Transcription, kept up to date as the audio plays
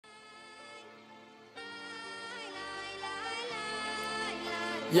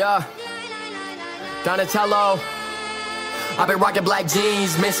Yeah, Donatello. I've been rocking black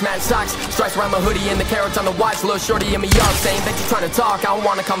jeans, mismatched socks, stripes around my hoodie and the carrots on the watch. Little shorty in me up, saying that you trying to talk. I don't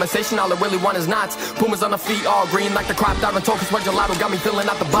want a conversation, all I really want is knots. Pumas on the feet, all green like the crop. Diving tokens, where gelato got me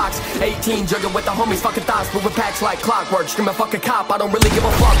filling out the box. 18, jugging with the homies, fucking thoughts, moving packs like clockwork. Screaming fuck a cop, I don't really give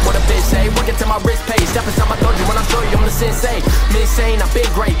a fuck what a bitch say. Working till my wrist pays, step inside my dojo when I show you I'm the sensei. Insane, I've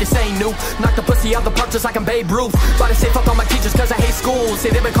been great, this ain't new. Knock the pussy out the park just like I'm Babe Ruth. But I say fuck all my teachers cause I hate school.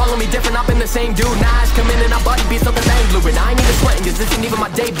 Say they been calling me different, I've been the same dude. Nah, I come in and I body beat something ain't blue. And I ain't even sweating cause this ain't even my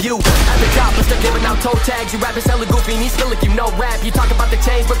debut. At the top, I start giving out toe tags. You rappers hella goofy and you still like you know rap. You talk about the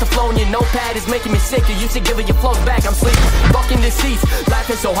change but the flow in your notepad is making me sick. You should give it your flows back, I'm sleeping. Fucking deceased,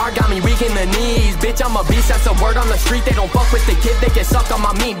 laughing so hard got me weak in the knees. Bitch, I'm a beast, that's a word on the street. They don't fuck with the kid, they get sucked on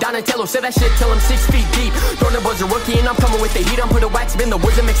my meat. Donatello said that shit till I'm 6 feet deep. Thorner was a rookie and I'm coming with the heat. I'm put a wax in the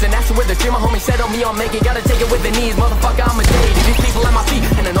woods and mixing acid with the tree. My homie said on me, I'll make it, gotta take it with the knees. Motherfucker, I'm a deity, these people at my feet.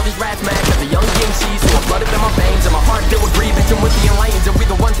 And I know these rats mad cause the young king cheese. So I blood up in my veins and my heart filled with greed. Bitchin' with the lanes and we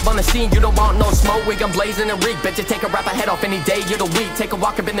the ones up on the scene. You don't want no smoke, we gon' blazing and reek. Bet you take a rapper head off any day of the week. Take a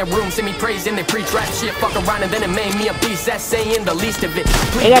walk up in their room, see me praise and they preach rap shit. Fuck around and then it made me a beast. That's saying the least of it.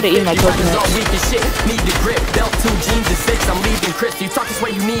 I gotta eat my coconut. All weak as shit, need the grip. Belt 2 jeans and 6, I'm leaving Chris. You talk this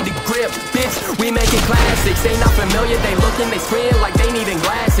way, you need a grip. Bitch, we making classics. They not familiar, they looking, they scream like they needing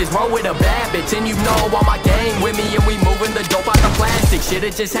glasses. Roll with a bad bitch and you know all my gang with me. And we moving the dope out the plastic. Shit,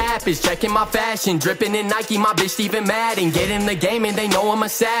 it just happens. Checking my fashion, dripping in Nike. My bitch even mad and get in the game and they know I'm a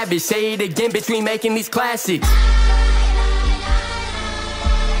savage. Say it again, bitch, we making these classics.